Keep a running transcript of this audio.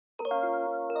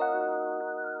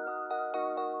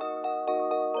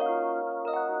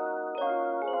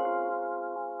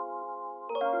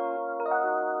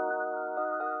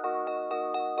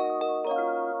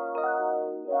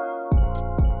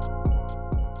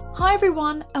Hi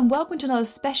everyone, and welcome to another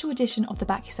special edition of the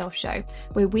Back Yourself Show,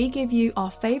 where we give you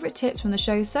our favourite tips from the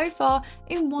show so far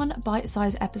in one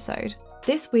bite-sized episode.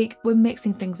 This week, we're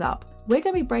mixing things up. We're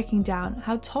going to be breaking down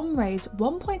how Tom raised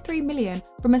 1.3 million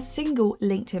from a single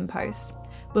LinkedIn post.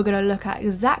 We're going to look at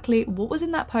exactly what was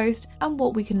in that post and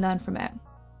what we can learn from it.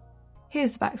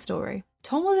 Here's the backstory.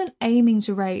 Tom wasn't aiming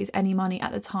to raise any money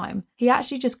at the time. He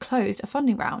actually just closed a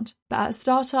funding round. But at a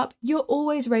startup, you're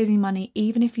always raising money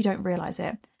even if you don't realise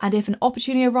it. And if an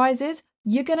opportunity arises,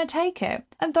 you're going to take it.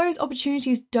 And those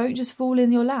opportunities don't just fall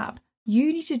in your lap.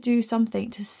 You need to do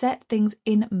something to set things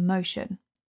in motion.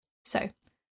 So,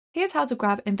 here's how to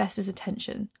grab investors'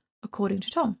 attention, according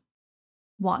to Tom.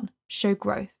 1. Show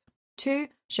growth. 2.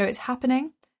 Show it's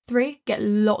happening. 3. Get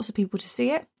lots of people to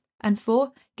see it. And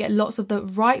 4, get lots of the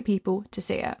right people to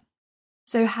see it.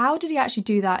 So how did he actually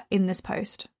do that in this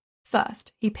post?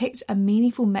 First, he picked a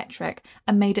meaningful metric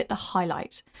and made it the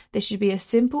highlight. This should be a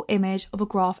simple image of a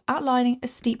graph outlining a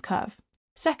steep curve.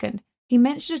 Second, he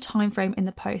mentioned a time frame in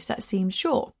the post that seems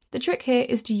short. The trick here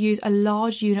is to use a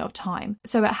large unit of time,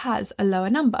 so it has a lower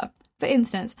number. For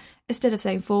instance, instead of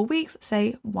saying 4 weeks,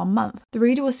 say 1 month. The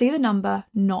reader will see the number,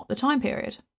 not the time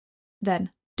period.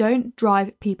 Then, don't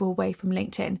drive people away from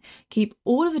LinkedIn. Keep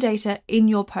all of the data in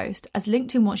your post, as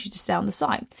LinkedIn wants you to stay on the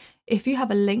site. If you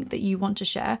have a link that you want to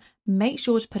share, make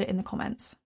sure to put it in the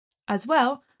comments. As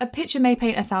well, a picture may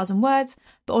paint 1,000 words,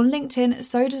 but on LinkedIn,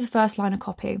 so does the first line of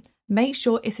copy. Make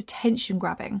sure it's attention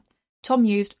grabbing. Tom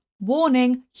used,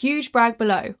 "Warning, huge brag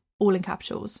below," all in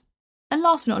capitals. And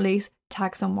last but not least,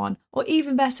 tag someone, or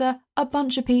even better, a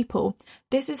bunch of people.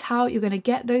 This is how you're going to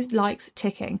get those likes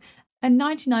ticking. And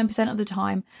 99% of the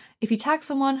time, if you tag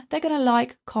someone, they're going to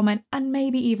like, comment, and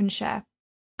maybe even share.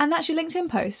 And that's your LinkedIn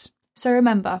post. So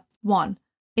remember, 1.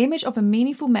 Image of a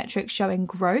meaningful metric showing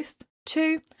growth.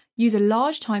 2. Use a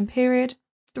large time period.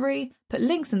 3. Put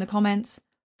links in the comments.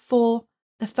 4.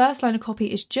 The first line of copy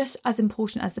is just as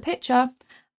important as the picture.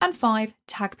 And 5.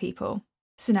 Tag people.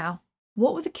 So now,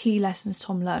 what were the key lessons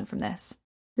Tom learned from this?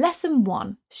 Lesson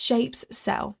 1. Shapes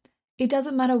sell. It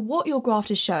doesn't matter what your graph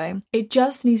is showing, it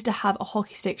just needs to have a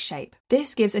hockey stick shape.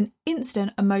 This gives an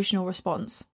instant emotional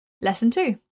response. Lesson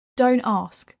 2. Don't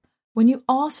ask. When you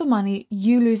ask for money,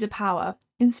 you lose the power.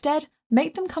 Instead,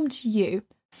 make them come to you.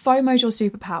 FOMO's your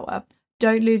superpower.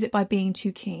 Don't lose it by being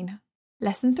too keen.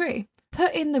 Lesson 3.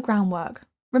 Put in the groundwork.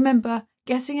 Remember,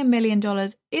 getting $1 million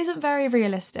isn't very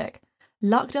realistic.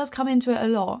 Luck does come into it a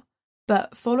lot,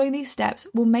 but following these steps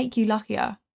will make you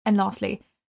luckier. And lastly,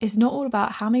 it's not all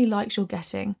about how many likes you're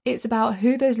getting. It's about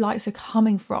who those likes are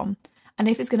coming from and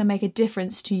if it's going to make a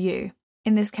difference to you.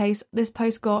 In this case, this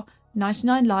post got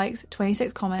 99 likes,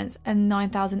 26 comments, and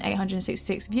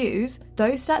 9,866 views.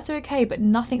 Those stats are okay, but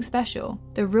nothing special.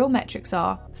 The real metrics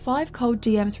are 5 cold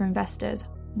DMs for investors,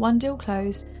 1 deal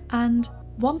closed, and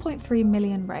 1.3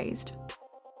 million raised.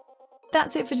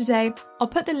 That's it for today. I'll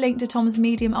put the link to Tom's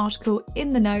Medium article in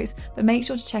the notes, but make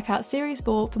sure to check out Series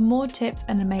 4 for more tips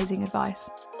and amazing advice.